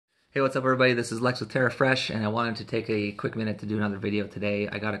Hey, what's up, everybody? This is Lex with Terra Fresh, and I wanted to take a quick minute to do another video today.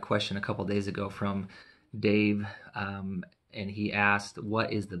 I got a question a couple days ago from Dave, and he asked,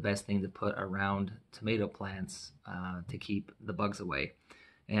 what is the best thing to put around tomato plants to keep the bugs away?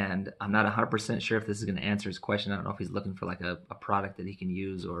 And I'm not 100% sure if this is going to answer his question. I don't know if he's looking for like a product that he can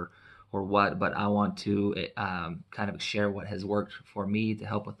use or what, but I want to kind of share what has worked for me to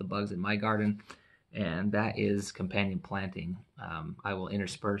help with the bugs in my garden, and that is companion planting. I will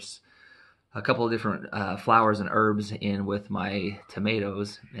intersperse a couple of different flowers and herbs in with my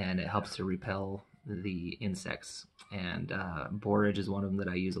tomatoes, and it helps to repel the insects. And borage is one of them that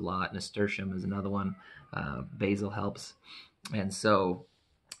I use a lot. Nasturtium is another one. Basil helps. And so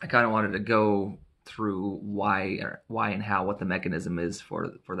I kind of wanted to go through why and how, what the mechanism is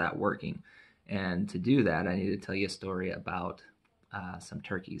for that working. And to do that, I need to tell you a story about some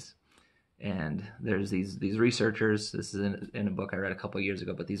turkeys. And there's these researchers. This is in a book I read a couple of years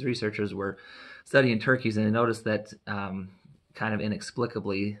ago. But these researchers were studying turkeys, and they noticed that kind of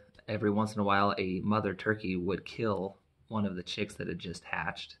inexplicably, every once in a while, a mother turkey would kill one of the chicks that had just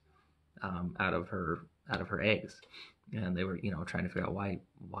hatched out of her eggs. And they were, trying to figure out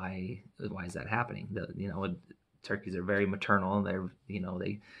why is that happening? Turkeys are very maternal, and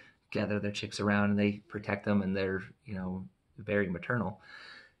they gather their chicks around and they protect them, and they're, very maternal.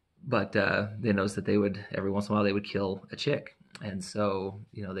 But they noticed that they would, every once in a while, they would kill a chick. And so,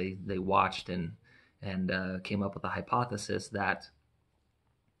 they watched and came up with a hypothesis that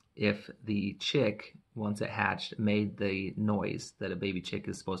if the chick, once it hatched, made the noise that a baby chick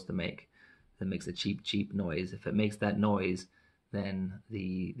is supposed to make, that makes a cheep, cheep noise, if it makes that noise, then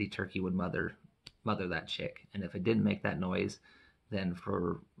the turkey would mother that chick. And if it didn't make that noise, then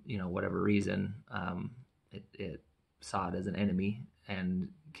for, whatever reason, it saw it as an enemy and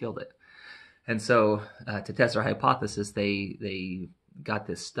killed it. And so to test our hypothesis, they got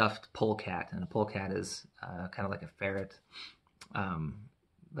this stuffed polecat, and a polecat is kind of like a ferret,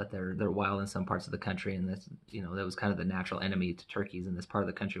 but they're wild in some parts of the country, and that's, that was kind of the natural enemy to turkeys in this part of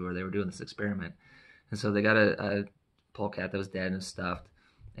the country where they were doing this experiment. And so they got a polecat that was dead and stuffed,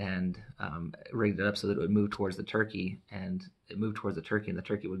 and rigged it up so that it would move towards the turkey, and it moved towards the turkey, and the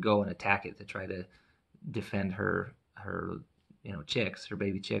turkey would go and attack it to try to defend her chicks, her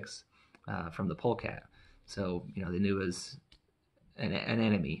baby chicks, from the polecat. So, they knew it was an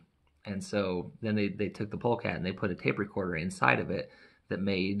enemy. And so then they took the polecat and they put a tape recorder inside of it that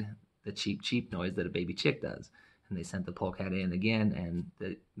made the cheep, cheep noise that a baby chick does. And they sent the polecat in again, and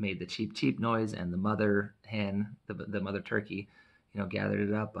it made the cheep, cheep noise, and the mother hen, the mother turkey, gathered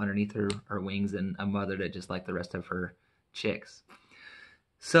it up underneath her wings and mothered it just like the rest of her chicks.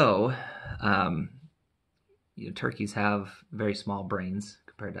 So, turkeys have very small brains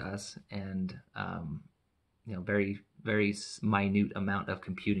compared to us, and very, very minute amount of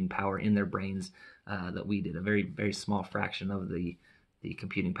computing power in their brains that we did. A very, very small fraction of the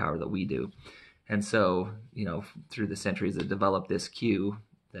computing power that we do. And so, through the centuries, it developed this cue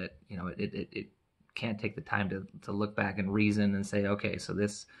that, it can't take the time to look back and reason and say, okay, so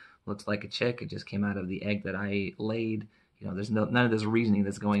this looks like a chick. It just came out of the egg that I laid. There's none of this reasoning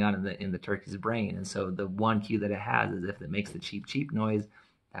that's going on in the turkey's brain. And so the one cue that it has is if it makes the cheep, cheep noise,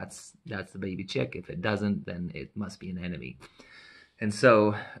 that's the baby chick. If it doesn't, then it must be an enemy. And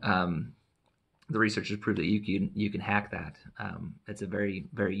so the researchers proved that you can hack that. It's a very,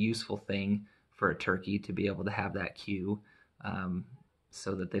 very useful thing for a turkey to be able to have that cue,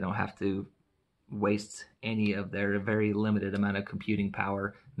 so that they don't have to waste any of their very limited amount of computing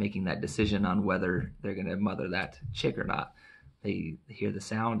power making that decision on whether they're going to mother that chick or not. They hear the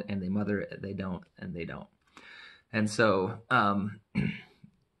sound and they mother it, they don't, and they don't. And so, in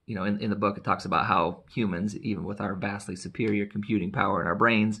the book, it talks about how humans, even with our vastly superior computing power in our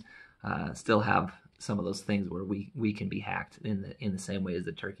brains, still have some of those things where we can be hacked in the same way as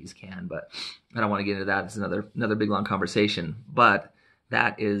the turkeys can. But I don't want to get into that. It's another big long conversation. But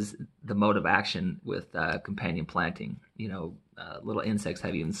that is the mode of action with companion planting. Little insects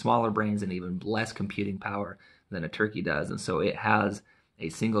have even smaller brains and even less computing power than a turkey does. And so it has a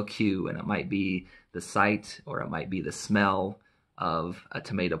single cue, and it might be the sight or it might be the smell of a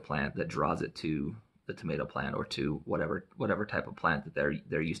tomato plant that draws it to the tomato plant or to whatever type of plant that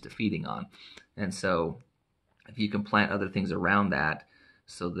they're used to feeding on. And so if you can plant other things around that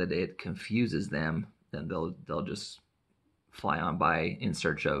so that it confuses them, then they'll just fly on by in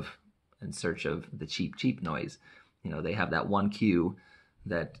search of the cheep, cheep noise. They have that one cue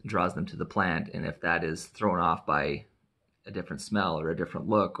that draws them to the plant, and if that is thrown off by a different smell or a different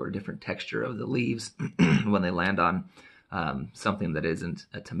look or a different texture of the leaves when they land on something that isn't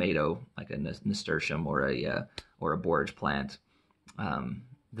a tomato, like a nasturtium or a borage plant,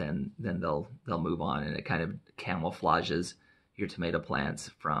 then they'll move on, and it kind of camouflages your tomato plants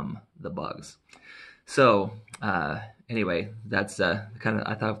from the bugs. So anyway, that's kind of,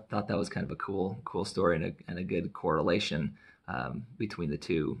 I thought that was kind of a cool story and a good correlation between the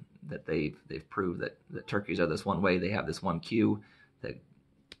two, that they've proved that turkeys are this one way. They have this one cue that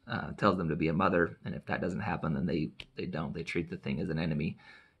tells them to be a mother, and if that doesn't happen, then they don't. They treat the thing as an enemy,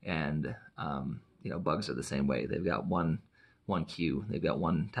 and bugs are the same way. They've got one cue. They've got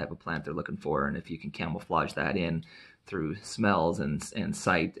one type of plant they're looking for, and if you can camouflage that in through smells and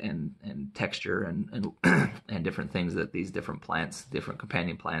sight and texture and and different things that these different plants, different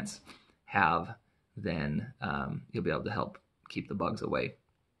companion plants have, then you'll be able to help keep the bugs away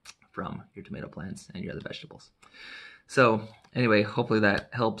from your tomato plants and your other vegetables. So anyway, hopefully that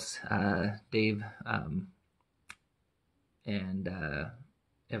helps Dave and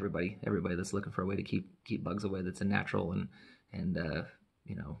everybody that's looking for a way to keep bugs away that's a natural and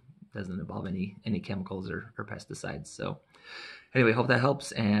doesn't involve any chemicals or pesticides. So anyway, hope that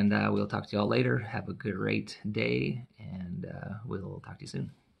helps, and we'll talk to y'all later. Have a great day, and we'll talk to you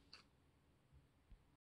soon.